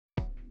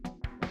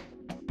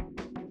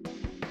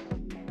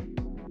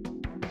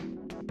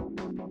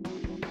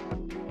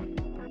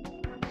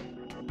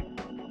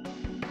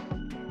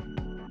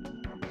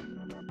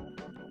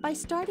By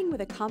starting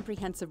with a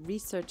comprehensive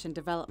research and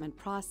development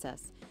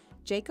process,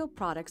 JACO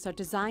products are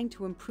designed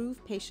to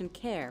improve patient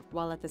care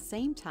while at the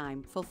same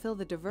time fulfill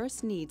the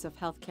diverse needs of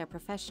healthcare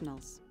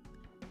professionals.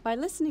 By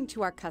listening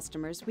to our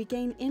customers, we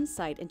gain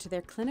insight into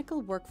their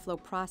clinical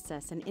workflow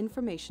process and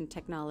information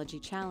technology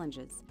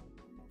challenges.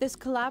 This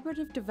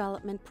collaborative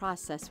development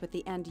process with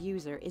the end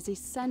user is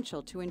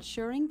essential to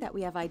ensuring that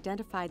we have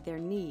identified their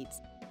needs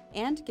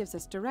and gives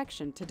us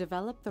direction to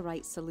develop the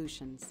right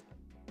solutions.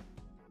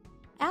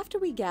 After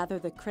we gather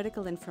the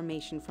critical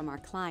information from our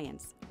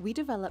clients, we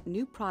develop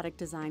new product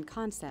design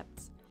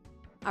concepts.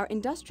 Our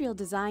industrial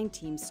design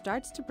team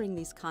starts to bring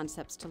these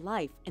concepts to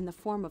life in the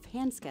form of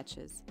hand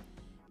sketches.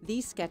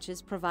 These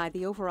sketches provide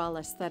the overall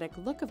aesthetic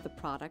look of the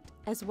product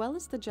as well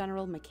as the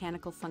general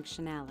mechanical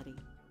functionality.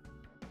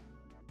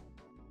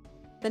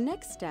 The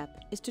next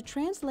step is to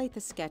translate the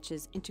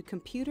sketches into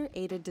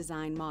computer-aided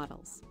design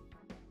models.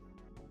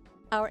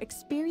 Our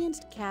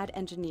experienced CAD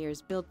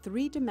engineers build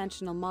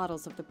three-dimensional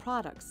models of the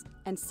products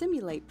and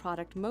simulate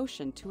product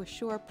motion to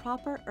assure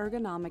proper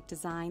ergonomic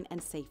design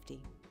and safety.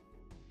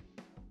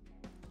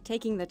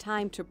 Taking the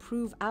time to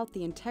prove out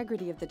the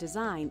integrity of the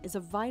design is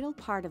a vital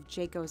part of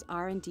JACO's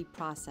R&D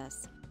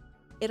process.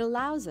 It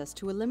allows us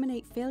to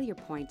eliminate failure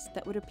points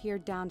that would appear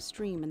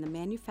downstream in the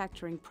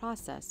manufacturing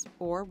process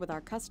or with our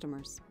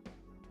customers.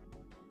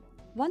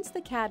 Once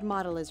the CAD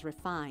model is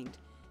refined,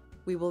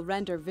 we will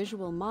render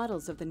visual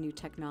models of the new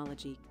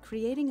technology,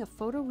 creating a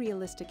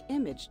photorealistic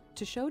image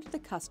to show to the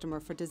customer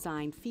for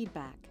design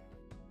feedback.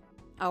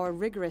 Our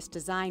rigorous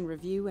design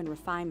review and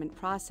refinement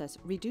process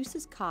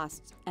reduces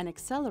costs and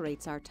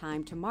accelerates our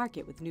time to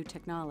market with new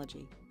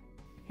technology.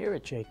 Here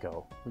at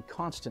JACO, we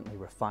constantly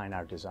refine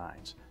our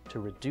designs to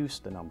reduce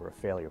the number of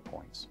failure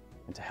points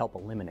and to help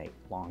eliminate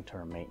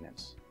long-term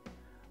maintenance.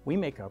 We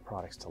make our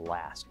products to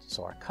last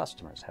so our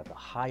customers have the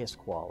highest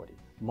quality,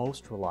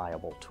 most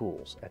reliable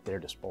tools at their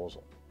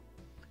disposal.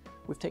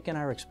 We've taken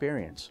our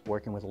experience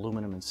working with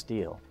aluminum and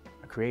steel,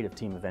 a creative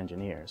team of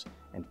engineers,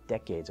 and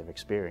decades of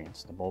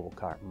experience in the mobile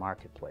cart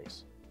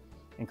marketplace,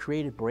 and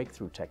created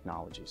breakthrough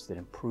technologies that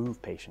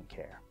improve patient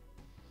care.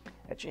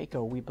 At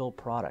JACO, we build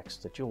products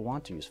that you'll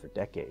want to use for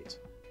decades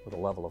with a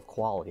level of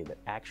quality that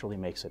actually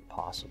makes it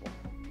possible.